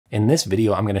In this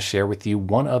video, I'm going to share with you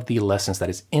one of the lessons that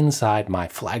is inside my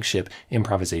flagship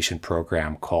improvisation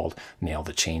program called Nail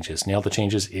the Changes. Nail the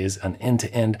Changes is an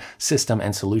end-to-end system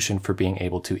and solution for being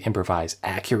able to improvise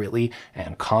accurately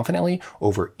and confidently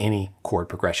over any chord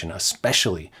progression,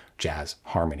 especially jazz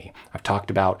harmony. I've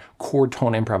talked about chord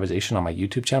tone improvisation on my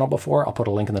YouTube channel before. I'll put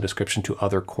a link in the description to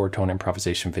other chord tone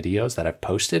improvisation videos that I've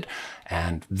posted.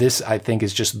 And this, I think,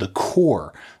 is just the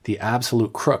core, the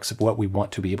absolute crux of what we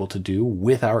want to be able to do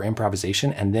with our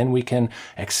improvisation. And then we can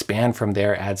expand from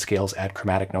there, add scales, add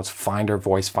chromatic notes, find our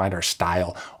voice, find our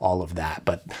style, all of that.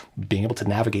 But being able to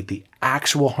navigate the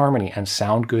actual harmony and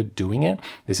sound good doing it,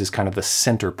 this is kind of the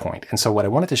center point. And so what I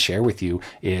wanted to share with you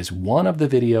is one of the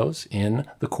videos in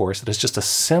the course that is just a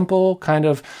simple kind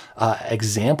of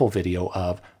example video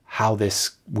of how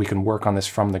we can work on this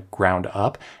from the ground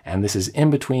up. And this is in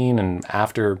between and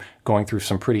after going through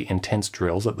some pretty intense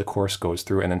drills that the course goes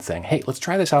through, and then saying, hey, let's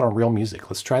try this out on real music.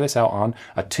 Let's try this out on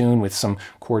a tune with some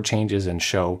chord changes and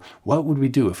show what would we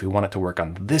do if we wanted to work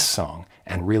on this song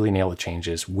and really nail the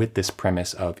changes with this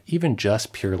premise of even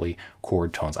just purely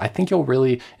chord tones. I think you'll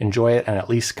really enjoy it and at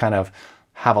least kind of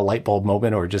have a light bulb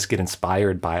moment or just get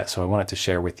inspired by it. So I wanted to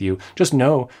share with you. Just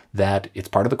know that it's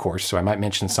part of the course. So I might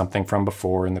mention something from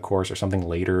before in the course or something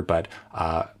later, but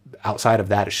outside of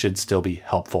that, it should still be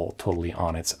helpful totally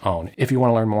on its own. If you want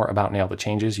to learn more about Nail the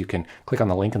Changes, you can click on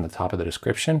the link in the top of the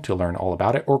description to learn all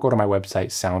about it, or go to my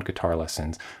website,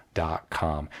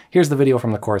 soundguitarlessons.com. Here's the video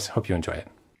from the course. Hope you enjoy it.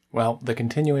 Well, the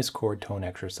continuous chord tone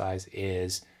exercise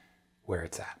is where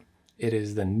it's at. It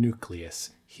is the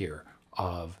nucleus here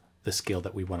of the skill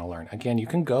that we want to learn. Again, you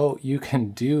can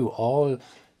do all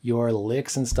your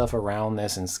licks and stuff around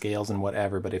this and scales and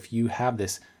whatever, but if you have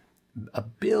this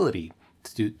ability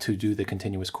to do the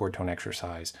continuous chord tone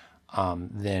exercise,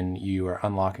 then you are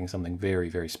unlocking something very,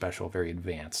 very special, very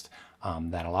advanced,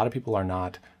 that a lot of people are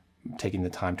not taking the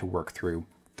time to work through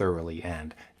thoroughly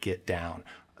and get down.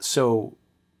 So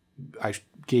I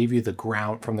gave you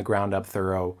from the ground up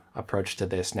thorough approach to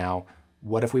this. Now,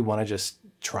 what if we want to just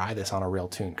try this on a real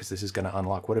tune? Because this is going to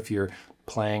unlock. What if you're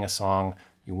playing a song,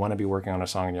 you want to be working on a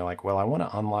song and you're like, well, I want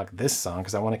to unlock this song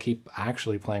because I want to keep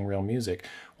actually playing real music.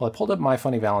 Well, I pulled up My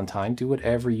Funny Valentine. Do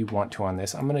whatever you want to on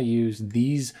this. I'm going to use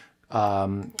these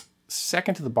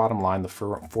second to the bottom line, the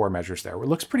four measures there. It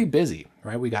looks pretty busy,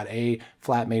 right? We got A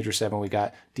flat major 7, we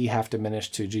got D half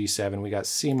diminished to G7, we got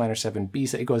C minor 7,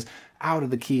 B7. It goes out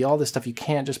of the key, all this stuff. You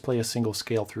can't just play a single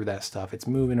scale through that stuff. It's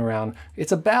moving around.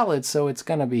 It's a ballad, so it's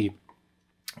going to be,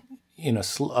 you know,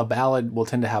 a ballad will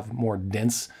tend to have more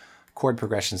dense chord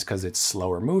progressions because it's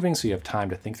slower moving, so you have time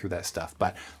to think through that stuff.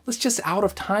 But let's just out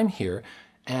of time here,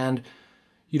 and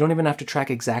you don't even have to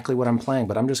track exactly what I'm playing,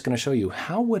 but I'm just going to show you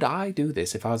how would I do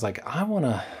this if I was like, I want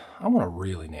to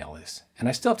really nail this. And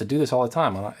I still have to do this all the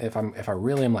time. If I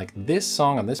really am like, this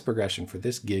song on this progression for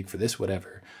this gig, for this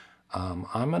whatever,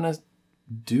 I'm going to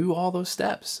do all those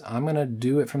steps. I'm going to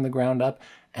do it from the ground up.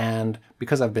 And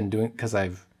because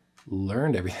I've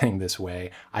learned everything this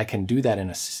way, I can do that in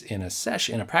a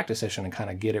practice session and kind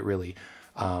of get it really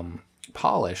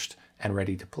polished and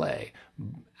ready to play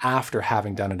after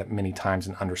having done it many times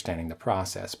and understanding the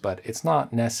process. But it's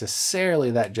not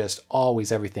necessarily that just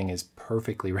always everything is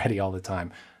perfectly ready all the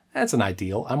time. That's an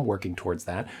ideal. I'm working towards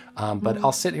that. But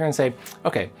I'll sit here and say,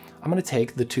 okay, I'm going to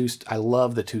take I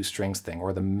love the 2 strings thing,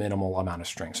 or the minimal amount of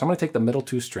strings. So I'm going to take the middle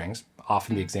 2 strings,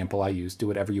 often the example I use, do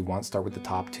whatever you want, start with the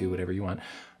top 2, whatever you want. I'm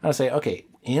going to say, okay,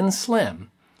 in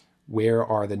slim, where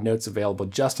are the notes available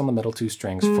just on the middle 2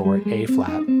 strings for A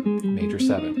flat major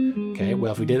 7? Okay,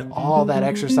 well, if we did all that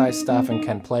exercise stuff and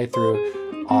can play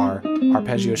through our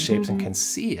arpeggio shapes and can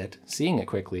seeing it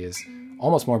quickly is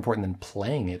almost more important than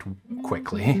playing it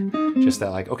quickly. Just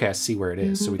that, like, okay, I see where it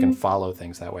is, so we can follow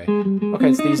things that way. Okay,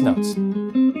 it's these notes.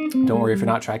 Don't worry if you're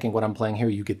not tracking what I'm playing here,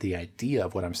 you get the idea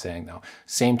of what I'm saying though.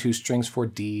 Same 2 strings for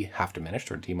D half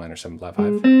diminished, or D minor 7 flat 5.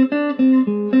 Okay,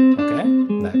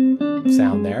 that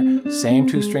sound there. Same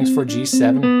 2 strings for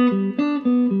G7.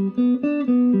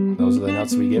 Those are the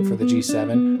notes we get for the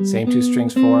G7. Same 2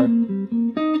 strings for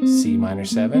C minor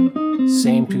 7.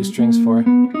 Same 2 strings for,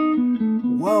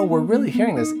 whoa, we're really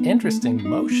hearing this interesting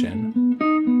motion.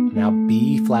 Now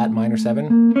B flat minor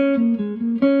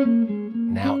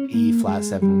 7. Now E flat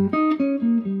 7.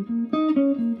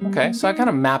 Okay, so I kind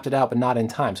of mapped it out, but not in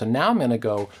time. So now I'm going to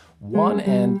go 1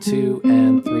 and 2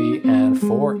 and 3 and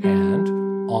 4 and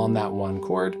on that one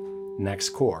chord, next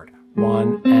chord.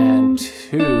 1 and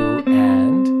 2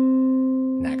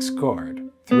 and next chord.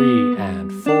 3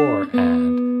 and 4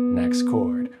 and next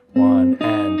chord. 1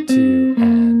 and 2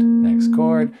 and next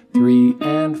chord. 3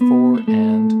 and 4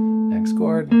 and next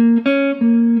chord.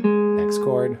 Next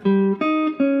chord.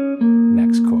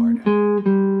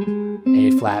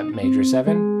 flat major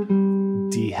 7,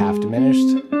 D half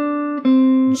diminished,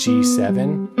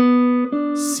 G7,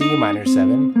 C minor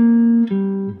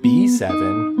 7,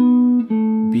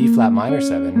 B7, B flat minor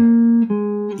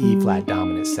 7, E flat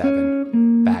dominant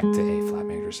 7, back to A flat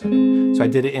major 7. So I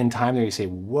did it in time there. You say,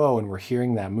 whoa, and we're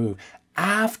hearing that move.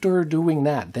 After doing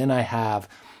that, then I have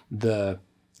then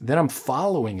I'm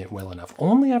following it well enough.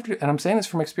 Only after, and I'm saying this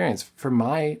from experience, from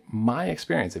my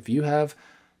experience. If you have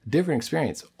different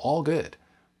experience, all good.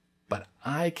 But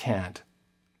I can't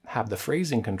have the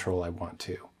phrasing control I want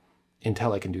to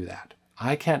until I can do that.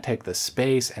 I can't take the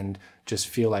space and just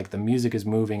feel like the music is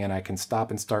moving and I can stop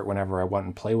and start whenever I want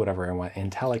and play whatever I want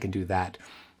until I can do that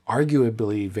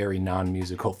arguably very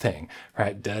non-musical thing,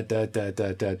 right? Da, da, da,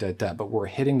 da, da, da, da. But we're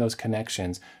hitting those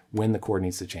connections when the chord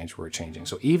needs to change, we're changing.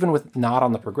 So even with not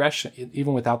on the progression,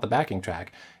 even without the backing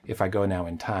track, if I go now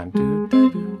in time, do, do,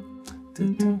 do,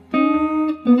 do, do,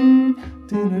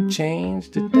 do, do,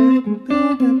 change, do, do,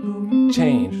 do, do,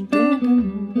 change, do,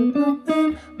 do,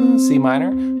 do, do, C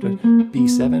minor, do,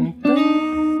 B7.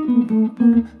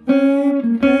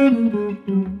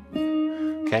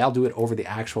 Okay, I'll do it over the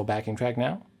actual backing track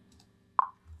now.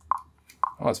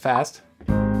 Oh, it's fast.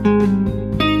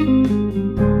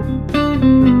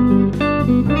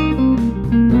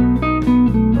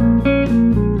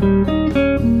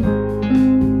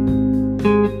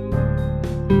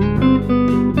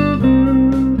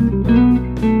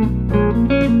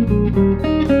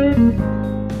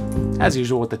 As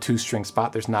usual with the 2-string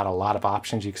spot, there's not a lot of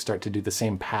options. You can start to do the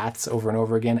same paths over and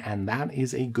over again, and that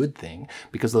is a good thing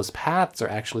because those paths are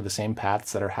actually the same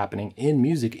paths that are happening in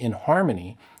music in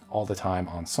harmony all the time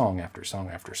on song after song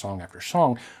after song after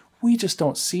song. We just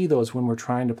don't see those when we're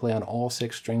trying to play on all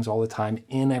 6 strings all the time,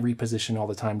 in every position all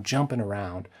the time, jumping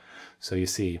around. So you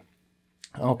see,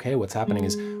 okay, what's happening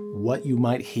is what you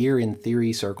might hear in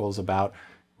theory circles about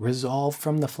resolve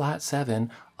from the flat 7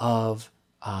 of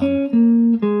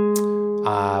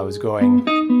I was going,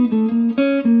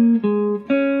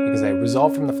 because I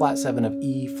resolved from the flat 7 of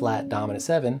E flat dominant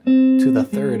 7 to the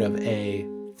 3rd of A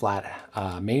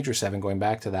flat major 7, going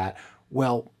back to that.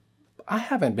 Well, I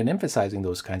haven't been emphasizing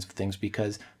those kinds of things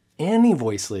because any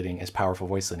voice leading is powerful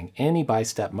voice leading. Any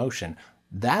bi-step motion,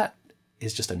 that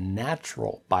is just a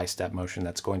natural bi-step motion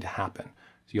that's going to happen.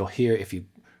 So you'll hear, if you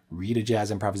read a jazz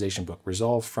improvisation book,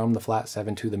 resolve from the flat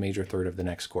 7 to the major 3rd of the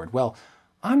next chord. Well,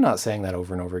 I'm not saying that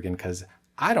over and over again because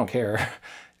I don't care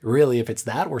really if it's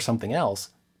that or something else.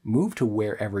 Move to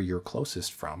wherever you're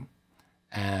closest from,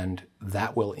 and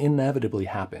that will inevitably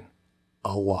happen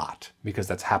a lot because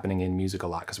that's happening in music a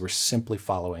lot because we're simply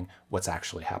following what's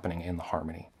actually happening in the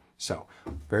harmony. So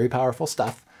very powerful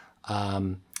stuff.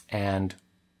 And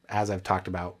as I've talked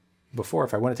about before,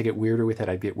 if I wanted to get weirder with it,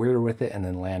 I'd get weirder with it and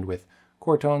then land with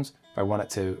chord tones. If I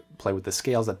wanted to play with the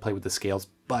scales, I'd play with the scales,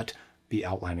 but be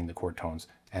outlining the chord tones,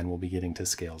 and we'll be getting to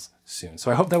scales soon.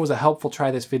 So I hope that was a helpful try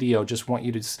this video. Just want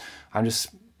you to, I'm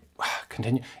just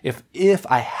continue. If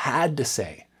I had to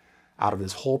say out of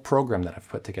this whole program that I've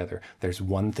put together, there's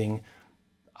one thing,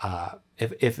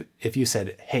 if you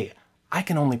said, hey, I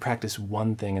can only practice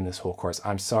one thing in this whole course,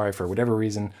 I'm sorry, for whatever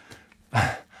reason,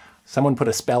 someone put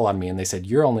a spell on me and they said,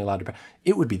 you're only allowed to practice,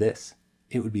 it would be this.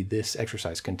 It would be this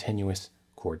exercise, continuous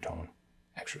chord tone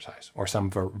exercise, or some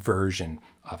version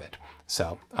of it.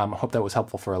 So I hope that was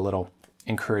helpful for a little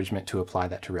encouragement to apply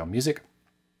that to real music.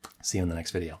 See you in the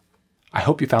next video. I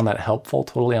hope you found that helpful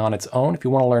totally on its own. If you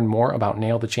want to learn more about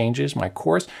Nail the Changes, my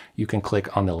course, you can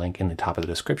click on the link in the top of the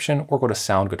description or go to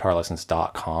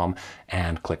soundguitarlessons.com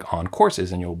and click on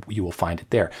courses and you will find it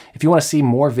there. If you want to see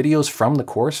more videos from the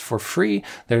course for free,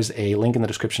 there's a link in the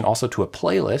description also to a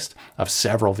playlist of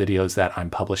several videos that I'm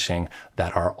publishing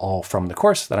that are all from the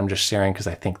course that I'm just sharing because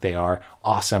I think they are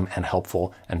awesome and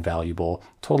helpful and valuable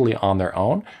totally on their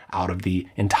own out of the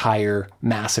entire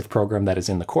massive program that is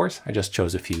in the course. I just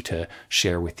chose a few to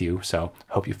share with you. So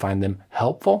hope you find them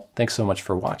helpful. Thanks so much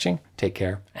for watching. Take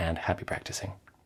care and happy practicing.